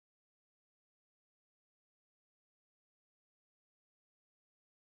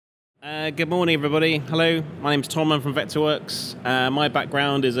Good morning, everybody. Hello, my name's Tom. I'm from Vectorworks. My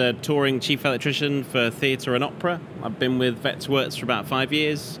background is a touring chief electrician for theatre and opera. I've been with Vectorworks for about 5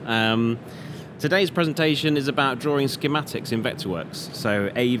 years. Today's presentation is about drawing schematics in Vectorworks.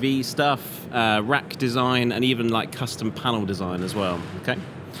 So AV stuff, rack design, and even like custom panel design as well. Okay.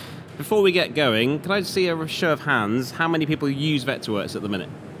 Before we get going, can I see a show of hands? How many people use Vectorworks at the minute?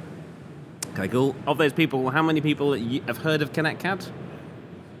 Okay, cool. Of those people, how many people have heard of ConnectCAD?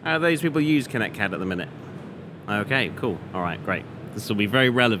 Those people use ConnectCAD at the minute. Okay, cool. All right, great. This will be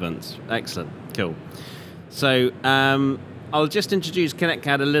very relevant. Excellent, cool. So I'll just introduce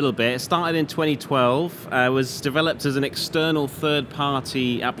ConnectCAD a little bit. It started in 2012. Was developed as an external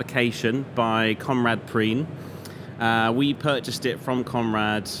third-party application by Conrad Preen. We purchased it from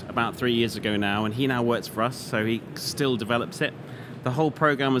Conrad about 3 years ago now, and he now works for us, so he still develops it. The whole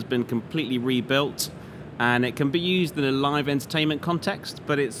program has been completely rebuilt. And it can be used in a live entertainment context,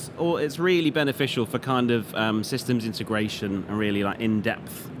 but it's really beneficial for kind of systems integration and really like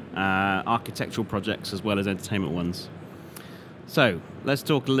in-depth architectural projects as well as entertainment ones. So let's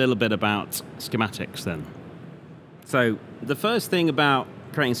talk a little bit about schematics then. So the first thing about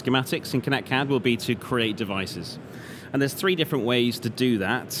creating schematics in ConnectCAD will be to create devices. And there's 3 different ways to do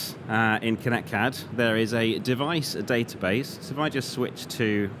that in ConnectCAD. There is a device database. So if I just switch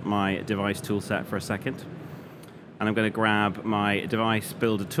to my device toolset for a second, and I'm going to grab my device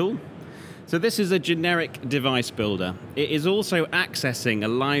builder tool. So this is a generic device builder. It is also accessing a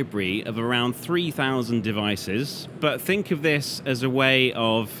library of around 3,000 devices, but think of this as a way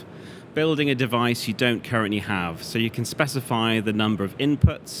of building a device you don't currently have. So you can specify the number of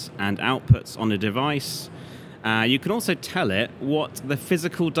inputs and outputs on a device. You can also tell it what the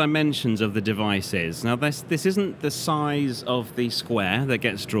physical dimensions of the device is. Now, this isn't the size of the square that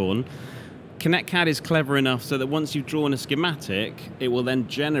gets drawn. ConnectCAD is clever enough so that once you've drawn a schematic, it will then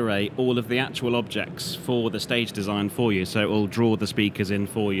generate all of the actual objects for the stage design for you. So it will draw the speakers in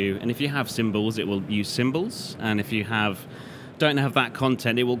for you. And if you have symbols, it will use symbols. And if you don't have that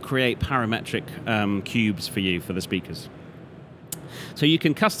content, it will create parametric cubes for you for the speakers. So you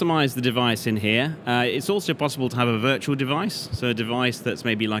can customize the device in here. It's also possible to have a virtual device, so a device that's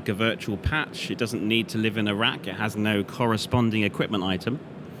maybe like a virtual patch. It doesn't need to live in a rack. It has no corresponding equipment item.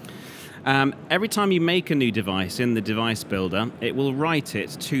 Every time you make a new device in the device builder, it will write it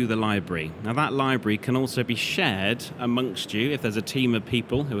to the library. Now that library can also be shared amongst you if there's a team of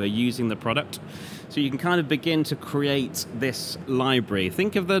people who are using the product. So you can kind of begin to create this library.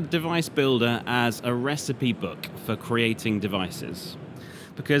 Think of the device builder as a recipe book for creating devices.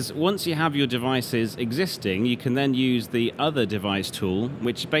 Because once you have your devices existing, you can then use the other device tool,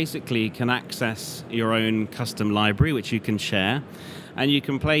 which basically can access your own custom library, which you can share. And you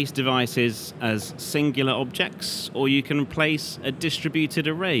can place devices as singular objects, or you can place a distributed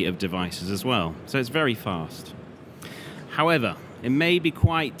array of devices as well. So it's very fast. However, it may be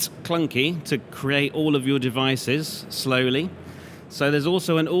quite clunky to create all of your devices slowly. So there's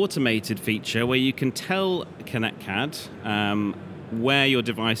also an automated feature where you can tell ConnectCAD where your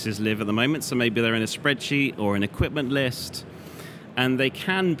devices live at the moment. So maybe they're in a spreadsheet or an equipment list. And they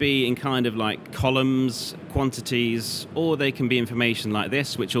can be in kind of like columns, quantities, or they can be information like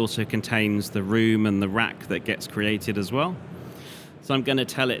this, which also contains the room and the rack that gets created as well. So I'm going to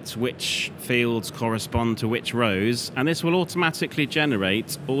tell it which fields correspond to which rows, and this will automatically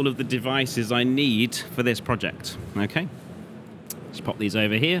generate all of the devices I need for this project. Okay, just pop these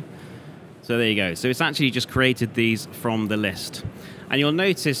over here. So there you go. So it's actually just created these from the list. And you'll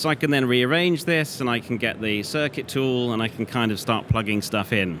notice I can then rearrange this, and I can get the circuit tool, and I can kind of start plugging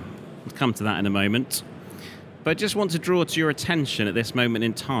stuff in. We'll come to that in a moment. But I just want to draw to your attention at this moment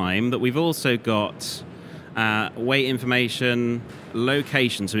in time that we've also got weight information,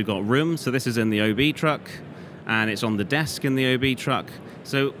 location. So we've got room, so this is in the OB truck, and it's on the desk in the OB truck.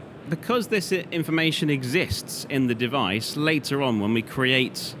 So because this information exists in the device, later on when we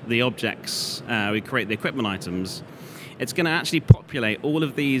create the objects, we create the equipment items, it's going to actually populate all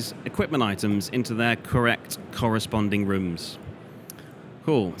of these equipment items into their correct corresponding rooms.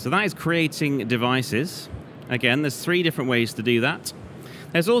 Cool, so that is creating devices. Again, there's 3 different ways to do that.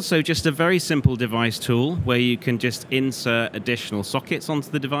 There's also just a very simple device tool where you can just insert additional sockets onto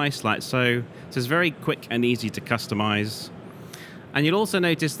the device like so. So it's very quick and easy to customize. And you'll also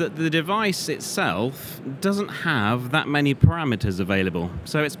notice that the device itself doesn't have that many parameters available.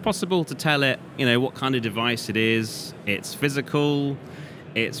 So it's possible to tell it, what kind of device it is, its physical,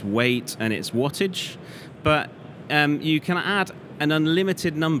 its weight, and its wattage. But you can add an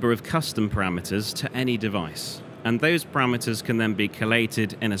unlimited number of custom parameters to any device. And those parameters can then be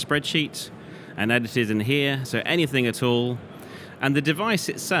collated in a spreadsheet and edited in here, so anything at all. And the device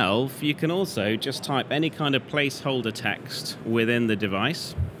itself, you can also just type any kind of placeholder text within the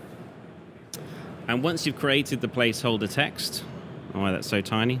device. And once you've created the placeholder text, oh, that's so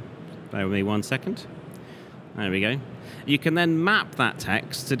tiny. Bear with me 1 second. There we go. You can then map that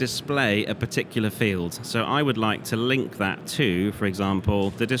text to display a particular field. So I would like to link that to, for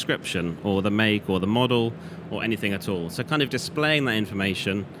example, the description or the make or the model or anything at all. So kind of displaying that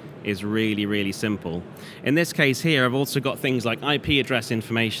information is really, really simple. In this case here, I've also got things like IP address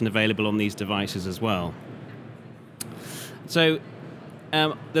information available on these devices as well. So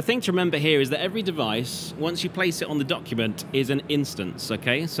the thing to remember here is that every device, once you place it on the document, is an instance,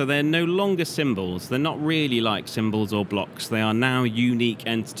 okay? So they're no longer symbols. They're not really like symbols or blocks. They are now unique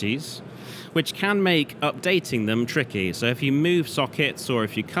entities, which can make updating them tricky. So if you move sockets or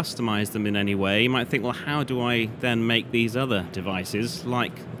if you customize them in any way, you might think, well, how do I then make these other devices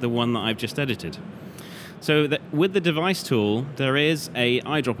like the one that I've just edited? So with the device tool, there is a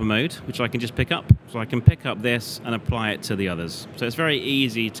eyedropper mode, which I can just pick up. So I can pick up this and apply it to the others. So it's very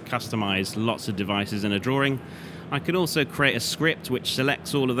easy to customize lots of devices in a drawing. I can also create a script which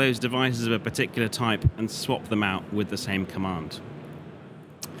selects all of those devices of a particular type and swap them out with the same command.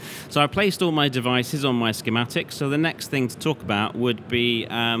 So I placed all my devices on my schematic. So the next thing to talk about would be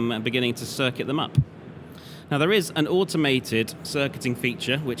beginning to circuit them up. Now there is an automated circuiting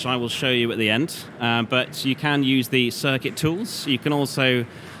feature, which I will show you at the end, but you can use the circuit tools. You can also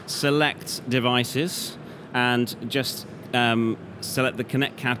select devices and just select the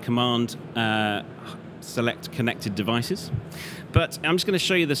ConnectCAD command, select connected devices. But I'm just going to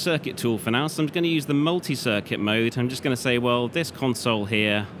show you the circuit tool for now. So I'm going to use the multi-circuit mode. I'm just going to say, well, this console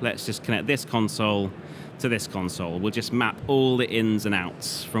here, let's just connect this console to this console. We'll just map all the ins and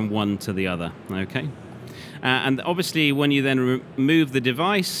outs from one to the other, okay? And obviously, when you then remove the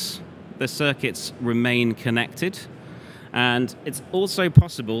device, the circuits remain connected. And it's also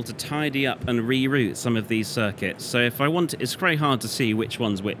possible to tidy up and reroute some of these circuits. So if I want to, it's very hard to see which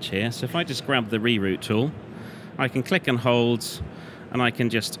one's which here. So if I just grab the reroute tool, I can click and hold, and I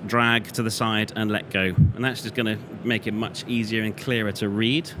can just drag to the side and let go. And that's just going to make it much easier and clearer to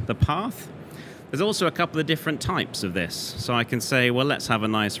read the path. There's also a couple of different types of this. So I can say, well, let's have a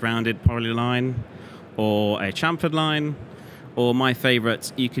nice rounded polyline, or a chamfered line, or my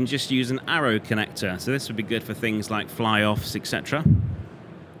favorite, you can just use an arrow connector. So this would be good for things like fly-offs, etc.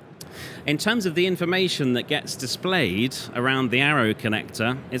 In terms of the information that gets displayed around the arrow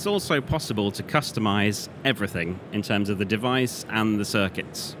connector, it's also possible to customize everything in terms of the device and the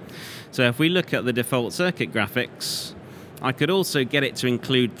circuits. So if we look at the default circuit graphics, I could also get it to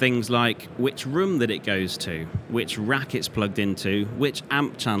include things like which room that it goes to, which rack it's plugged into, which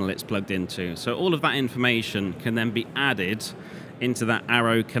amp channel it's plugged into. So all of that information can then be added into that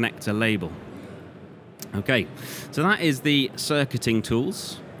arrow connector label. Okay, so that is the circuiting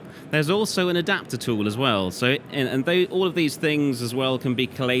tools. There's also an adapter tool as well. So all of these things as well can be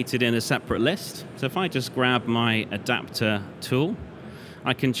collated in a separate list. So if I just grab my adapter tool,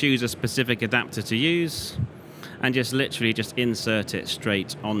 I can choose a specific adapter to use, and just literally just insert it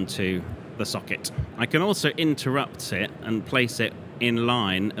straight onto the socket. I can also interrupt it and place it in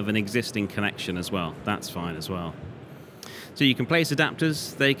line of an existing connection as well. That's fine as well. So you can place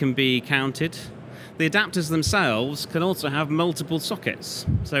adapters, they can be counted. The adapters themselves can also have multiple sockets.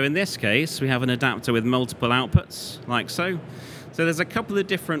 So in this case, we have an adapter with multiple outputs, like so. So there's a couple of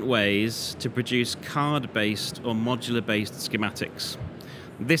different ways to produce card-based or modular-based schematics.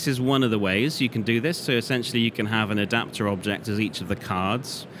 This is one of the ways you can do this. So essentially you can have an adapter object as each of the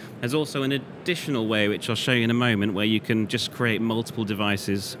cards. There's also an additional way, which I'll show you in a moment, where you can just create multiple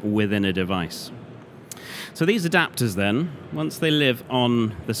devices within a device. So these adapters then, once they live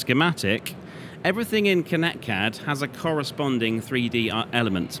on the schematic, everything in ConnectCAD has a corresponding 3D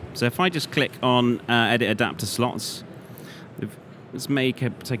element. So if I just click on Edit Adapter Slots, let's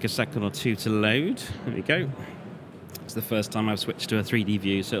take a second or two to load. There we go. It's the first time I've switched to a 3D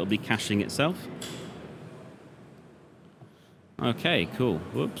view, so it'll be caching itself. Okay, cool.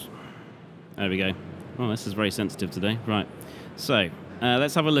 Whoops. There we go. Oh, this is very sensitive today. Right. So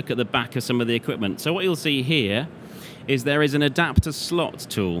let's have a look at the back of some of the equipment. So what you'll see here is there is an adapter slot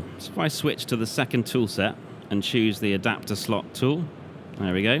tool. So if I switch to the second tool set and choose the adapter slot tool,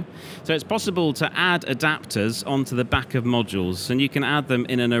 there we go. So it's possible to add adapters onto the back of modules, and you can add them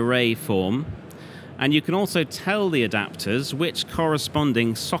in an array form. And you can also tell the adapters which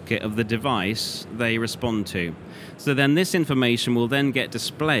corresponding socket of the device they respond to. So then this information will then get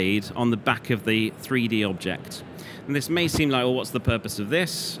displayed on the back of the 3D object. And this may seem like, well, what's the purpose of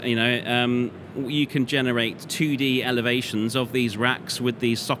this? You know, you can generate 2D elevations of these racks with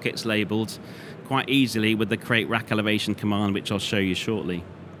these sockets labeled quite easily with the create rack elevation command, which I'll show you shortly.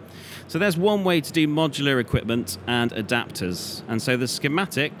 So there's one way to do modular equipment and adapters. And so the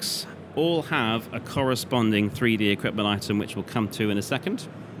schematics all have a corresponding 3D equipment item, which we'll come to in a second.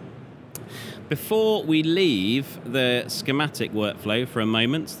 Before we leave the schematic workflow for a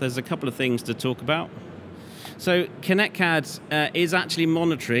moment, there's a couple of things to talk about. So ConnectCAD is actually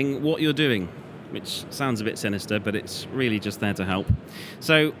monitoring what you're doing, which sounds a bit sinister, but it's really just there to help.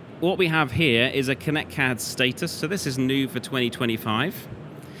 So what we have here is a ConnectCAD status. So this is new for 2025.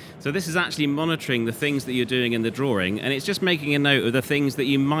 So this is actually monitoring the things that you're doing in the drawing, and it's just making a note of the things that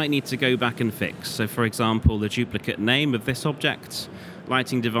you might need to go back and fix. So for example, the duplicate name of this object,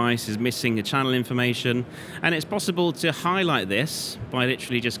 lighting device is missing the channel information, and it's possible to highlight this by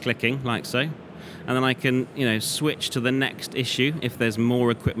literally just clicking like so. And then I can, switch to the next issue if there's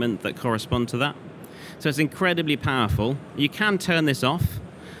more equipment that correspond to that. So it's incredibly powerful. You can turn this off.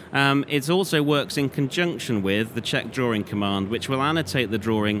 It also works in conjunction with the check drawing command, which will annotate the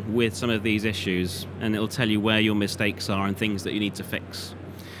drawing with some of these issues, and it'll tell you where your mistakes are and things that you need to fix.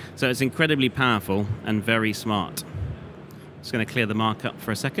 So it's incredibly powerful and very smart. Just going to clear the markup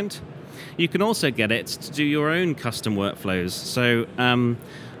for a second. You can also get it to do your own custom workflows. So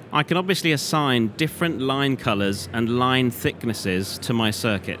I can obviously assign different line colors and line thicknesses to my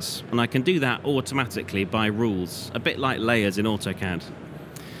circuits, and I can do that automatically by rules, a bit like layers in AutoCAD.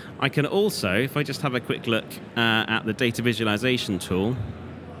 I can also, if I just have a quick look at the data visualization tool,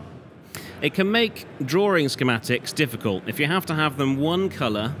 it can make drawing schematics difficult if you have to have them one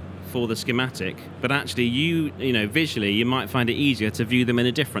color for the schematic, but actually visually you might find it easier to view them in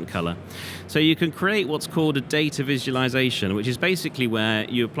a different color. So you can create what's called a data visualization, which is basically where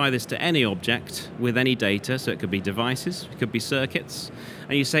you apply this to any object with any data. So it could be devices, it could be circuits,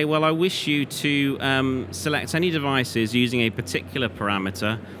 and you say, well, I wish you to select any devices using a particular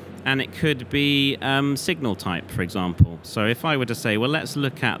parameter, and it could be signal type, for example. So if I were to say, well, let's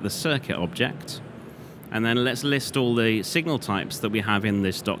look at the circuit object, and then let's list all the signal types that we have in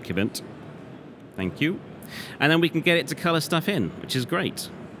this document. Thank you. And then we can get it to color stuff in, which is great.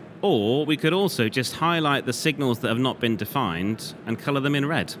 Or we could also just highlight the signals that have not been defined and color them in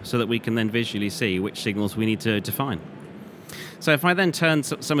red, so that we can then visually see which signals we need to define. So if I then turn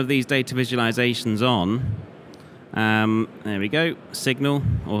some of these data visualizations on, there we go, signal,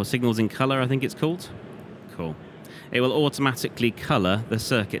 or signals in color, I think it's called. Cool. It will automatically color the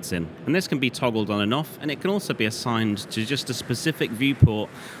circuits in. And this can be toggled on and off, and it can also be assigned to just a specific viewport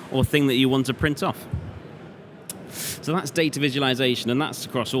or thing that you want to print off. So that's data visualization, and that's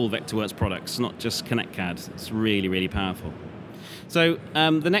across all Vectorworks products, not just ConnectCAD. It's really, really powerful. So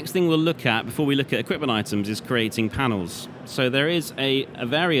the next thing we'll look at before we look at equipment items is creating panels. So there is a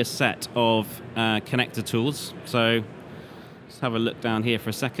various set of connector tools. So let's have a look down here for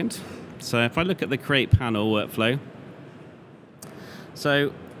a second. So if I look at the create panel workflow,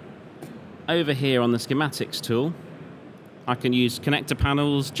 so over here on the schematics tool, I can use connector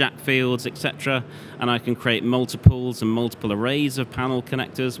panels, jack fields, etc., and I can create multiples and multiple arrays of panel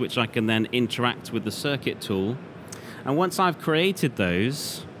connectors, which I can then interact with the circuit tool. And once I've created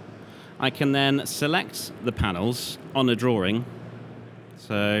those, I can then select the panels on a drawing.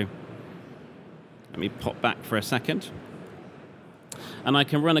 So let me pop back for a second. And I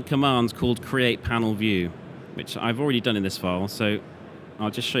can run a command called create panel view, which I've already done in this file. So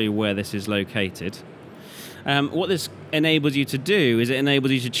I'll just show you where this is located. What this enables you to do is it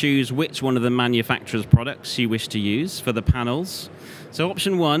enables you to choose which one of the manufacturer's products you wish to use for the panels. So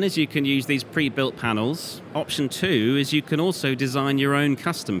option 1 is you can use these pre-built panels. Option 2 is you can also design your own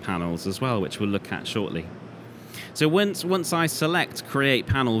custom panels as well, which we'll look at shortly. So once I select create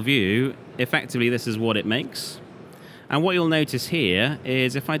panel view, effectively this is what it makes. And what you'll notice here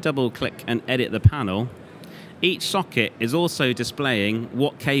is if I double click and edit the panel, each socket is also displaying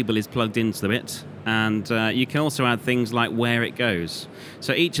what cable is plugged into it, and you can also add things like where it goes.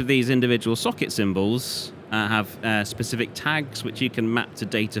 So each of these individual socket symbols have specific tags which you can map to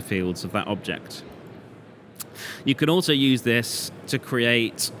data fields of that object. You can also use this to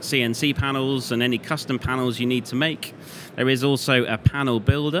create CNC panels and any custom panels you need to make. There is also a panel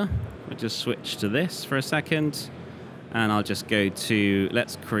builder. I'll just switch to this for a second, and I'll just go to,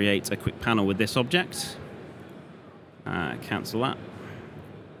 let's create a quick panel with this object. Cancel that.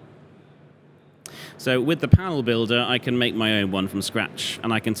 So with the panel builder, I can make my own one from scratch,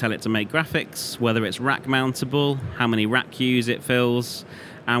 and I can tell it to make graphics, whether it's rack mountable, how many rack queues it fills,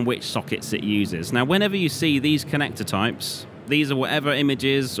 and which sockets it uses. Now, whenever you see these connector types, these are whatever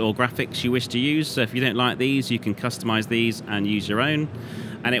images or graphics you wish to use. So if you don't like these, you can customize these and use your own,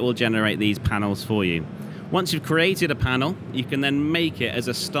 and it will generate these panels for you. Once you've created a panel, you can then make it as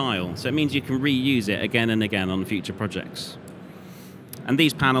a style. So it means you can reuse it again and again on future projects. And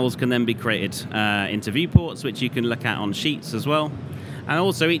these panels can then be created into viewports, which you can look at on sheets as well. And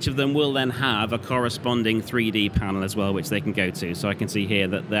also each of them will then have a corresponding 3D panel as well, which they can go to. So I can see here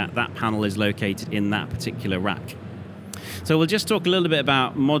that that panel is located in that particular rack. So we'll just talk a little bit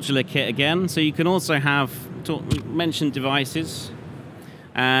about modular kit again. So you can also have, mentioned devices.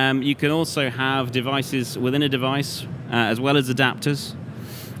 You can also have devices within a device, as well as adapters.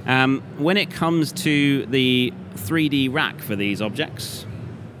 When it comes to the 3D rack for these objects,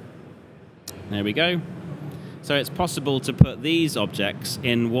 there we go. So it's possible to put these objects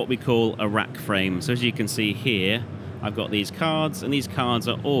in what we call a rack frame. So as you can see here, I've got these cards, and these cards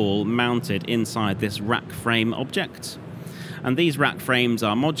are all mounted inside this rack frame object. And these rack frames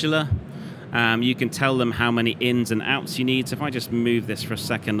are modular. You can tell them how many ins and outs you need. So if I just move this for a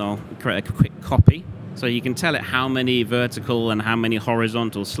second, I'll create a quick copy. So you can tell it how many vertical and how many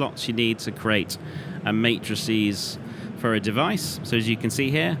horizontal slots you need to create a matrices for a device. So as you can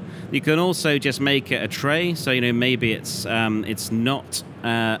see here, you can also just make it a tray. So maybe it's not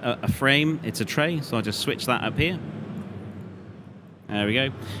a frame, it's a tray. So I'll just switch that up here. There we go.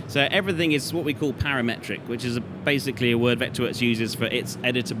 So everything is what we call parametric, which is basically a word Vectorworks uses for it's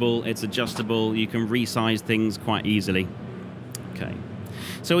editable, it's adjustable, you can resize things quite easily. Okay.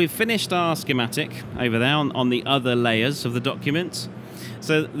 So we've finished our schematic over there on the other layers of the document.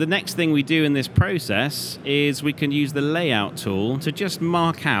 So the next thing we do in this process is we can use the layout tool to just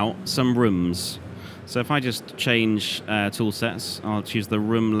mark out some rooms. So if I just change tool sets, I'll choose the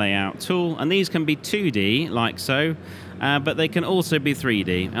room layout tool. And these can be 2D, like so, but they can also be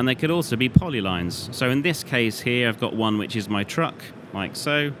 3D, and they could also be polylines. So in this case here, I've got one which is my truck, like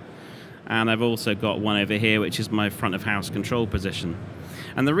so. And I've also got one over here, which is my front of house control position.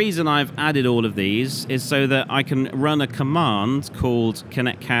 And the reason I've added all of these is so that I can run a command called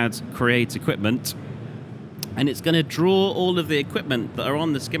ConnectCAD Create Equipment. And it's going to draw all of the equipment that are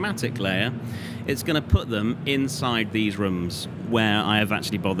on the schematic layer. It's going to put them inside these rooms where I have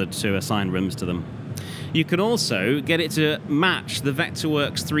actually bothered to assign rooms to them. You can also get it to match the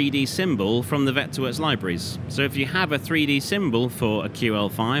Vectorworks 3D symbol from the Vectorworks libraries. So if you have a 3D symbol for a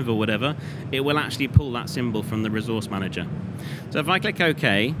QL5 or whatever, it will actually pull that symbol from the resource manager. So if I click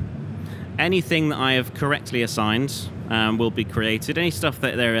OK, anything that I have correctly assigned will be created. Any stuff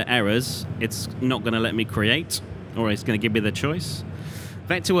that there are errors, it's not going to let me create, or it's going to give me the choice.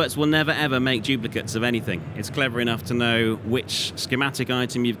 Vectorworks will never ever make duplicates of anything. It's clever enough to know which schematic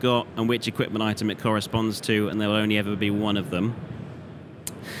item you've got and which equipment item it corresponds to, and there will only ever be one of them.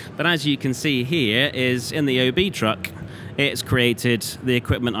 But as you can see here is in the OB truck, it's created the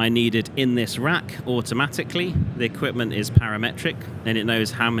equipment I needed in this rack automatically. The equipment is parametric, and it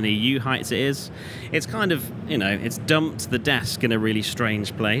knows how many U heights it is. It's kind of, it's dumped the desk in a really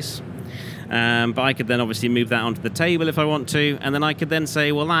strange place. But I could then obviously move that onto the table if I want to, and then I could then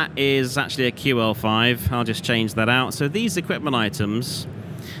say, well, that is actually a QL5. I'll just change that out. So these equipment items,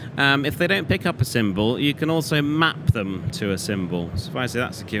 if they don't pick up a symbol, you can also map them to a symbol. So if I say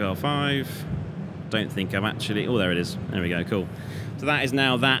that's a QL5, don't think I'm actually... Oh, there it is. There we go, cool. So that is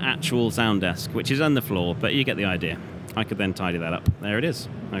now that actual sound desk, which is on the floor, but you get the idea. I could then tidy that up. There it is.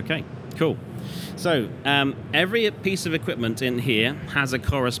 Okay, cool. So every piece of equipment in here has a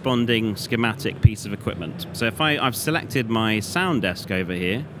corresponding schematic piece of equipment. So if I've selected my sound desk over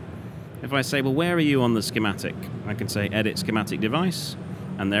here, if I say, well, where are you on the schematic? I can say edit schematic device,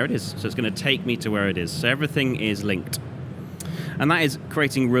 and there it is. So it's going to take me to where it is. So everything is linked. And that is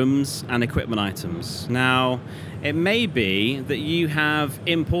creating rooms and equipment items. Now, it may be that you have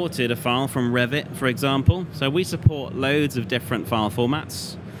imported a file from Revit, for example. So we support loads of different file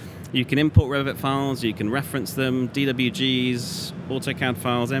formats. You can import Revit files, you can reference them, DWGs, AutoCAD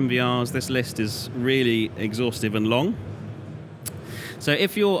files, MVRs. This list is really exhaustive and long. So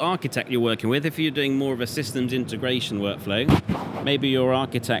if your architect you're working with, if you're doing more of a systems integration workflow, maybe your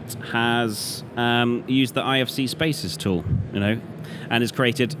architect has used the IFC spaces tool, and has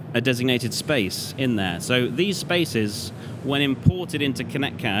created a designated space in there. So these spaces, when imported into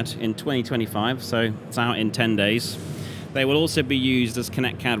ConnectCAD in 2025, so it's out in 10 days, they will also be used as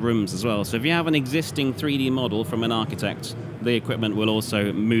ConnectCAD rooms as well. So if you have an existing 3D model from an architect, the equipment will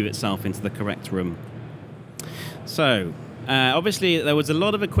also move itself into the correct room. So obviously there was a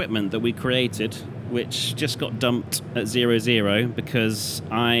lot of equipment that we created which just got dumped at 0, because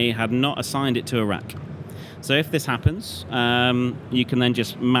I had not assigned it to a rack. So if this happens, you can then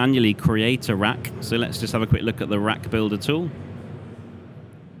just manually create a rack. So let's just have a quick look at the rack builder tool.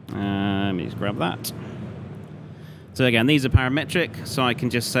 Let me just grab that. So again, these are parametric, so I can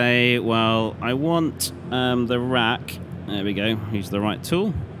just say, well, I want the rack. There we go, use the right tool.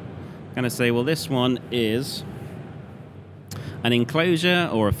 I'm going to say, well, this one is an enclosure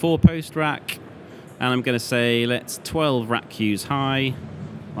or a 4-post rack. And I'm going to say, let's 12 rack queues high,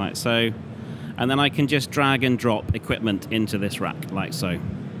 like so. And then I can just drag and drop equipment into this rack, like so.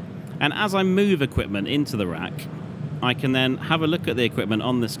 And as I move equipment into the rack, I can then have a look at the equipment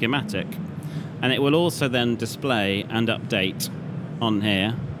on the schematic, and it will also then display and update on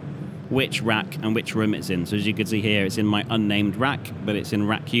here which rack and which room it's in. So as you can see here, it's in my unnamed rack, but it's in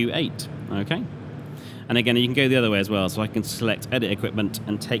rack Q8, okay? And again, you can go the other way as well, so I can select edit equipment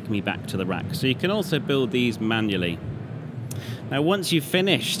and take me back to the rack. So you can also build these manually. Now, once you've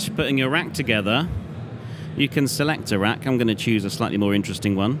finished putting your rack together, you can select a rack. I'm going to choose a slightly more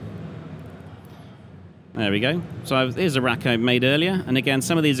interesting one. There we go. So here's a rack I made earlier. And again,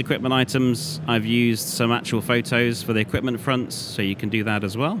 some of these equipment items, I've used some actual photos for the equipment fronts, so you can do that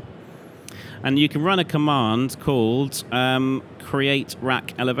as well. And you can run a command called create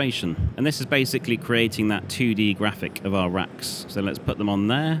rack elevation. And this is basically creating that 2D graphic of our racks. So let's put them on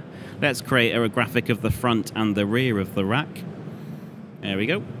there. Let's create a graphic of the front and the rear of the rack. There we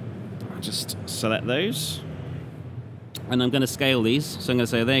go. I'll just select those. And I'm going to scale these. So I'm going to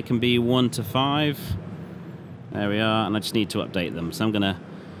say they can be 1 to 5. There we are. And I just need to update them. So I'm going to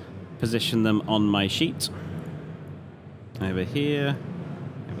position them on my sheet. Over here.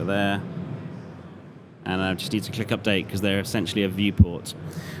 Over there. And I just need to click update because they're essentially a viewport.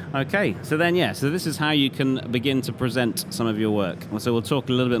 Okay, so then, yeah, so this is how you can begin to present some of your work. So we'll talk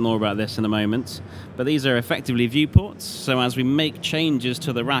a little bit more about this in a moment. But these are effectively viewports. So as we make changes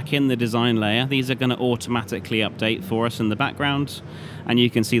to the rack in the design layer, these are going to automatically update for us in the background. And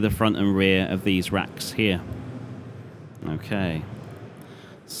you can see the front and rear of these racks here. Okay.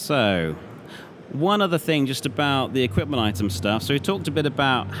 So one other thing just about the equipment item stuff. So we talked a bit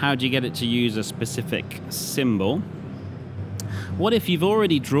about how do you get it to use a specific symbol. What if you've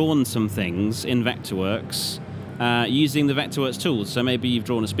already drawn some things in Vectorworks using the Vectorworks tools? So maybe you've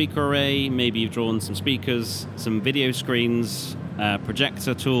drawn a speaker array, maybe you've drawn some speakers, some video screens,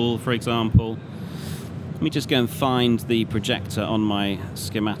 projector tool, for example. Let me just go and find the projector on my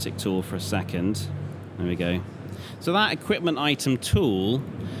schematic tool for a second. There we go. So that equipment item tool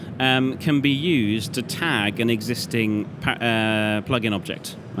can be used to tag an existing plugin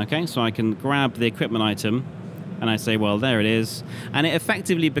object. Okay, so I can grab the equipment item and I say, well, there it is. And it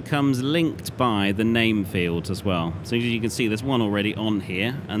effectively becomes linked by the name field as well. So as you can see, there's one already on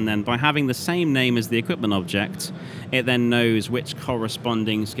here. And then by having the same name as the equipment object, it then knows which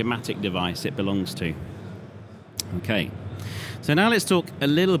corresponding schematic device it belongs to. Okay. So now let's talk a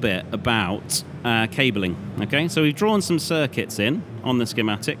little bit about cabling. Okay, so we've drawn some circuits in on the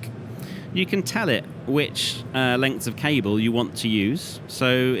schematic. You can tell it which lengths of cable you want to use.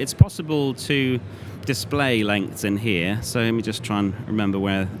 So it's possible to display lengths in here. So let me just try and remember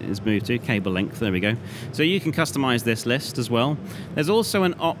where it's moved to. Cable length, there we go. So you can customize this list as well. There's also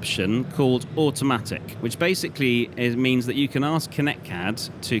an option called automatic, which basically means that you can ask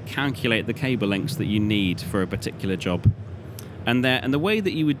ConnectCAD to calculate the cable lengths that you need for a particular job. And the way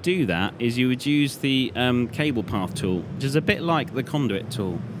that you would do that is you would use the cable path tool, which is a bit like the conduit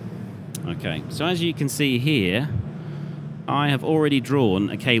tool. Okay, so as you can see here, I have already drawn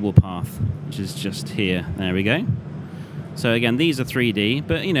a cable path, which is just here. There we go. So again, these are 3D,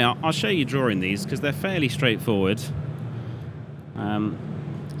 but you know, I'll show you drawing these because they're fairly straightforward. So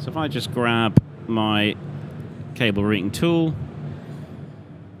if I just grab my cable routing tool,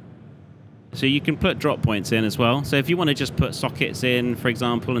 so you can put drop points in as well. So if you want to just put sockets in, for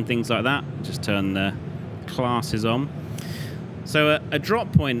example, and things like that, just turn the classes on. So a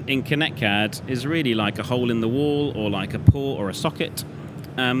drop point in ConnectCAD is really like a hole in the wall or like a port or a socket.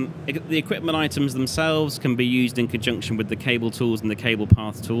 The equipment items themselves can be used in conjunction with the cable tools and the cable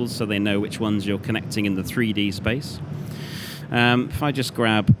path tools, so they know which ones you're connecting in the 3D space. If I just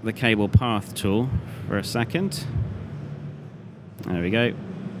grab the cable path tool for a second. There we go.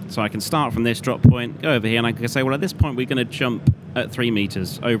 So I can start from this drop point, go over here, and I can say, well, at this point, we're going to jump at 3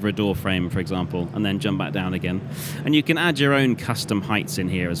 meters over a door frame, for example, and then jump back down again. And you can add your own custom heights in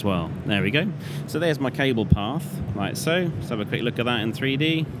here as well. There we go. So there's my cable path, like so. Let's have a quick look at that in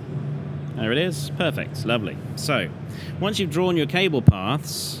 3D. There it is. Perfect. Lovely. So once you've drawn your cable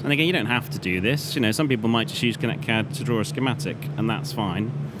paths, and again, you don't have to do this. You know, some people might just use ConnectCAD to draw a schematic, and that's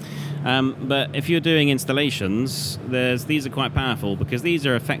fine. But if you're doing installations, these are quite powerful because these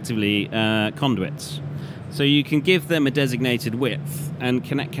are effectively conduits. So you can give them a designated width, and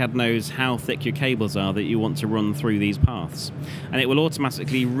ConnectCAD knows how thick your cables are that you want to run through these paths. And it will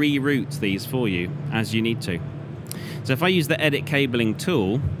automatically reroute these for you as you need to. So if I use the edit cabling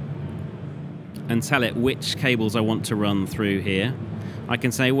tool and tell it which cables I want to run through here, I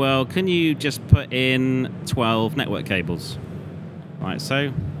can say, well, can you just put in 12 network cables? Like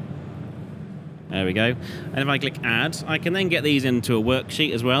so. There we go. And if I click add, I can then get these into a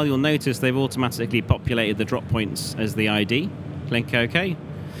worksheet as well. You'll notice they've automatically populated the drop points as the ID. Click OK.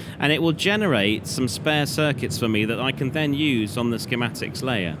 And it will generate some spare circuits for me that I can then use on the schematics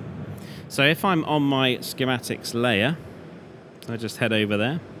layer. So if I'm on my schematics layer, I'll just head over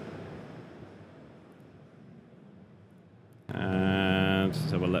there. And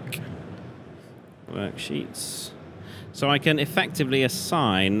let's have a look. Worksheets. So I can effectively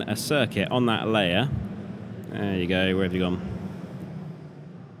assign a circuit on that layer. There you go. Where have you gone?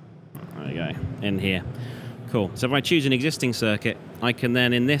 There you go. In here. Cool. So if I choose an existing circuit, I can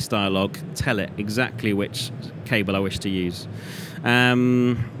then, in this dialog, tell it exactly which cable I wish to use.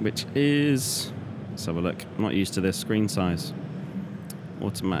 Which is... Let's have a look. I'm not used to this screen size.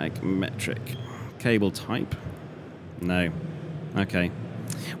 Automatic metric. Cable type. No. Okay.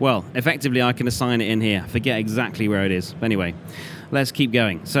 Well, effectively, I can assign it in here. Forget exactly where it is. Anyway, let's keep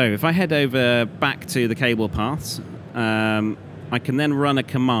going. So if I head over back to the cable paths, I can then run a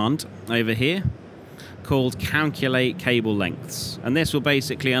command over here called calculate cable lengths. And this will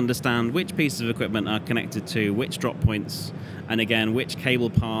basically understand which pieces of equipment are connected to which drop points, and again, which cable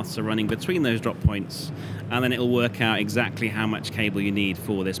paths are running between those drop points. And then it will work out exactly how much cable you need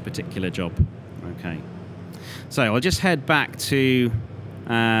for this particular job. Okay. So I'll just head back to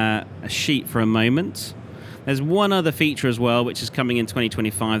a sheet for a moment. There's one other feature as well, which is coming in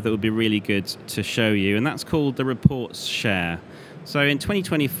 2025 that would be really good to show you, and that's called the reports share. So in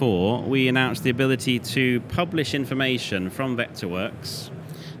 2024, we announced the ability to publish information from Vectorworks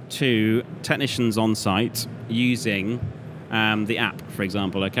to technicians on site using the app, for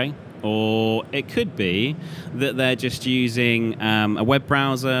example, okay? Or it could be that they're just using a web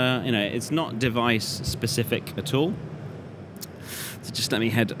browser. You know, it's not device specific at all. So just let me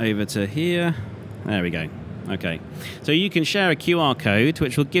head over to here. There we go. Okay. So you can share a QR code,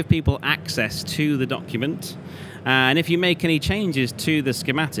 which will give people access to the document. And if you make any changes to the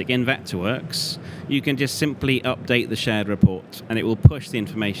schematic in Vectorworks, you can just simply update the shared report, and it will push the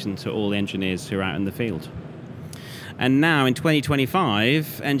information to all the engineers who are out in the field. And now in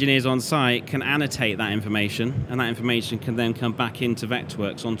 2025, engineers on site can annotate that information, and that information can then come back into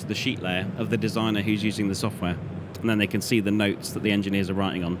Vectorworks onto the sheet layer of the designer who's using the software. And then they can see the notes that the engineers are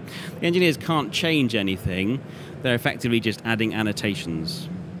writing on. The engineers can't change anything. They're effectively just adding annotations.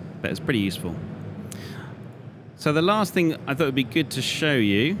 But it's pretty useful. So the last thing I thought would be good to show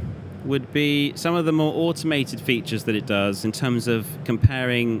you would be some of the more automated features that it does in terms of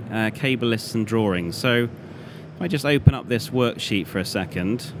comparing cable lists and drawings. So if I just open up this worksheet for a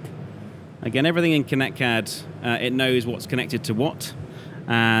second, again, everything in ConnectCAD, it knows what's connected to what.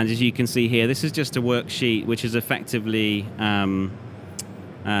 And as you can see here, this is just a worksheet which is effectively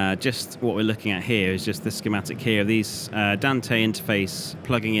just what we're looking at here is just the schematic here of these Dante interface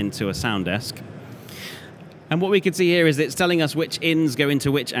plugging into a sound desk. And what we can see here is it's telling us which ins go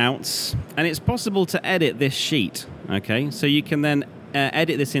into which outs, and it's possible to edit this sheet. Okay, so you can then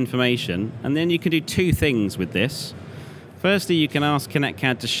edit this information, and then you can do two things with this. Firstly, you can ask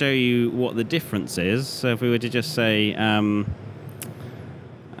ConnectCAD to show you what the difference is. So if we were to just say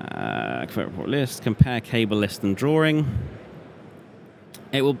report list, compare cable list and drawing,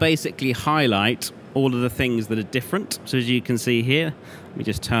 it will basically highlight all of the things that are different. So as you can see here, let me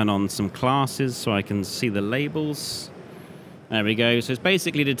just turn on some classes so I can see the labels. There we go. So it's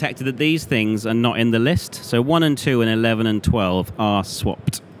basically detected that these things are not in the list. So 1 and 2 and 11 and 12 are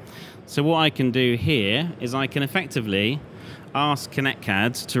swapped. So what I can do here is I can effectively ask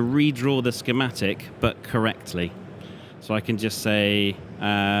ConnectCAD to redraw the schematic, but correctly. So I can just say,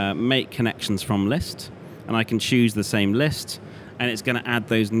 make connections from list, and I can choose the same list, and it's going to add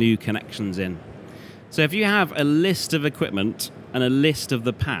those new connections in. So if you have a list of equipment and a list of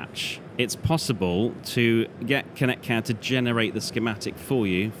the patch, it's possible to get ConnectCAD to generate the schematic for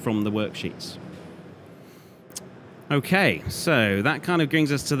you from the worksheets. Okay, so that kind of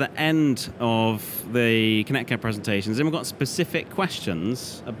brings us to the end of the ConnectCAD presentations. And we've got specific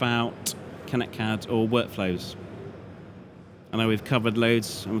questions about ConnectCAD or workflows. I know we've covered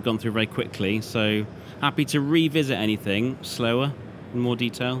loads and we've gone through very quickly, so happy to revisit anything slower, in more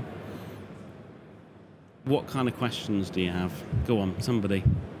detail. What kind of questions do you have? Go on, somebody.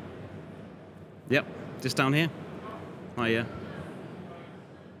 Yep, just down here. Oh, yeah.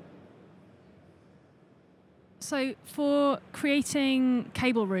 So for creating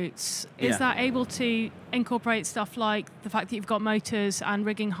cable routes, is that able to incorporate stuff like the fact that you've got motors and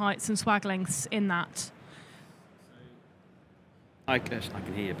rigging heights and swag lengths in that? I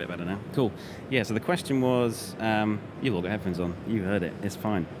can hear you a bit better now. Cool. Yeah, so the question was, you've all got headphones on. You heard it. It's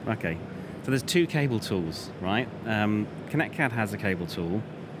fine. Okay. So there's two cable tools, right? ConnectCAD has a cable tool,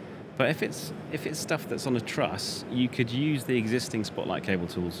 but if it's stuff that's on a truss, you could use the existing Spotlight cable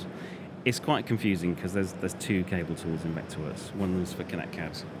tools. It's quite confusing because there's two cable tools in Vectorworks. One of them's for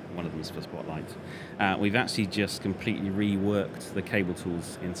ConnectCAD, one of them's for Spotlight. We've actually just completely reworked the cable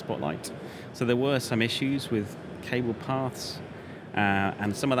tools in Spotlight. So there were some issues with cable paths,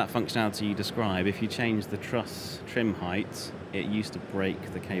 and some of that functionality you describe. If you change the truss trim height, it used to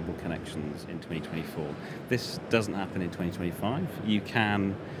break the cable connections in 2024. This doesn't happen in 2025. You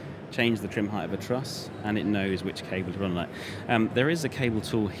can change the trim height of a truss and it knows which cable to run on it. There is a cable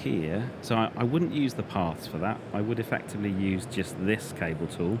tool here, so I wouldn't use the paths for that. I would effectively use just this cable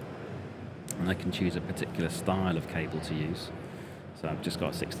tool, and I can choose a particular style of cable to use. So I've just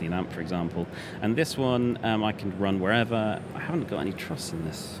got a 16 amp, for example. And this one I can run wherever. I haven't got any truss in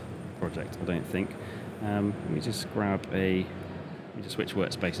this project, I don't think. Let me just let me just switch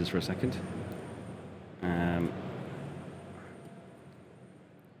workspaces for a second.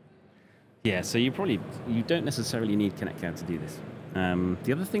 Yeah, so you don't necessarily need ConnectCAD to do this.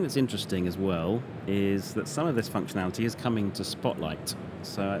 The other thing that's interesting as well is that some of this functionality is coming to Spotlight.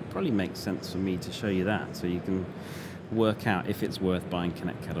 So it probably makes sense for me to show you that, so you can work out if it's worth buying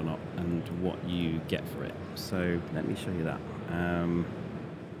ConnectCAD or not and what you get for it. So let me show you that.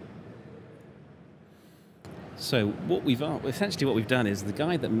 So essentially what we've done is the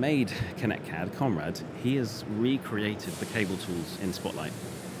guy that made ConnectCAD, Conrad, he has recreated the cable tools in Spotlight.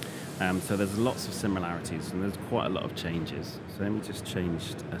 So there's lots of similarities and there's quite a lot of changes. So let me just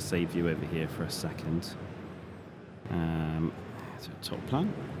change a save view over here for a second. So top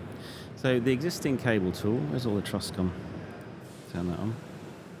plan. So the existing cable tool, where's all the truss gone? Turn that on.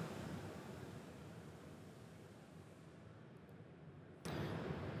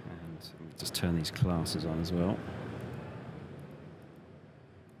 And let me just turn these classes on as well.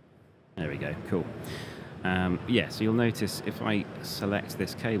 There we go, cool. Yeah, so you'll notice if I select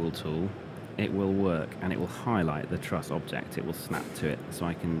this cable tool, it will work and it will highlight the truss object. It will snap to it, so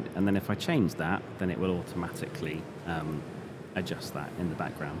I can, and then if I change that, then it will automatically adjust that in the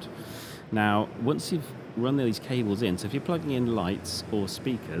background. Now, once you've run these cables in, so if you're plugging in lights or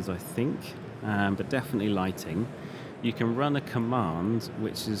speakers, I think, but definitely lighting, you can run a command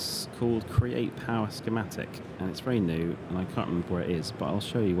which is called Create Power Schematic, and it's very new, and I can't remember where it is, but I'll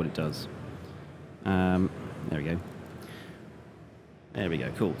show you what it does. There we go. There we go,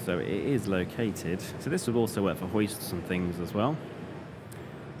 cool. So it is located. So this would also work for hoists and things as well.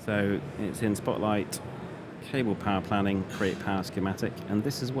 So it's in Spotlight, Cable Power Planning, Create Power Schematic, and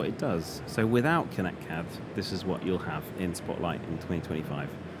this is what it does. So without ConnectCAD, this is what you'll have in Spotlight in 2025.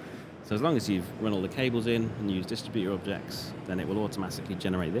 So as long as you've run all the cables in and use distributor objects, then it will automatically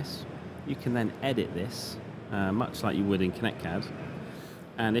generate this. You can then edit this, much like you would in ConnectCAD.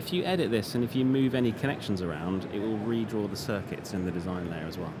 And if you edit this and if you move any connections around, it will redraw the circuits in the design layer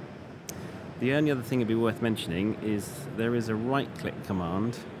as well. The only other thing it'd be worth mentioning is there is a right-click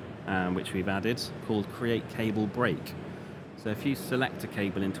command, which we've added, called Create Cable Break. So if you select a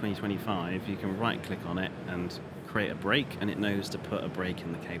cable in 2025, you can right-click on it and create a break, and it knows to put a break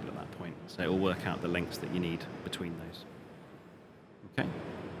in the cable at that point. So it will work out the lengths that you need between those. Okay.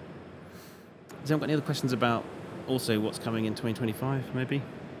 Has anyone got any other questions about also what's coming in 2025, maybe?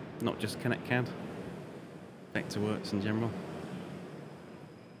 Not just ConnectCAD, Vectorworks in general.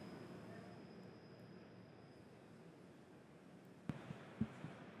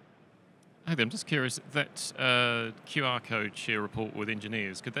 Hi there, I'm just curious, that QR code share report with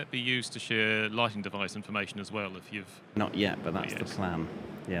engineers, could that be used to share lighting device information as well if you've... Not yet, but that's the plan.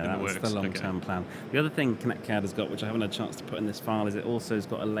 Yeah, that's the long-term plan. The other thing ConnectCAD has got, which I haven't had a chance to put in this file, is it also has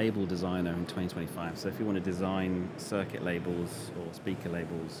got a label designer in 2025. So if you want to design circuit labels or speaker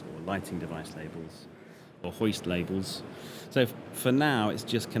labels or lighting device labels or hoist labels. So for now, it's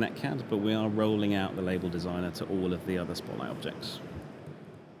just ConnectCAD, but we are rolling out the label designer to all of the other Spotlight objects.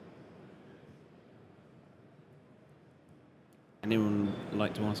 Anyone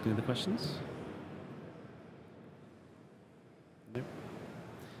like to ask any other questions? No?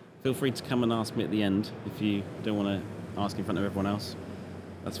 Feel free to come and ask me at the end if you don't want to ask in front of everyone else.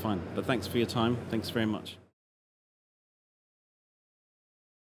 That's fine. But thanks for your time. Thanks very much.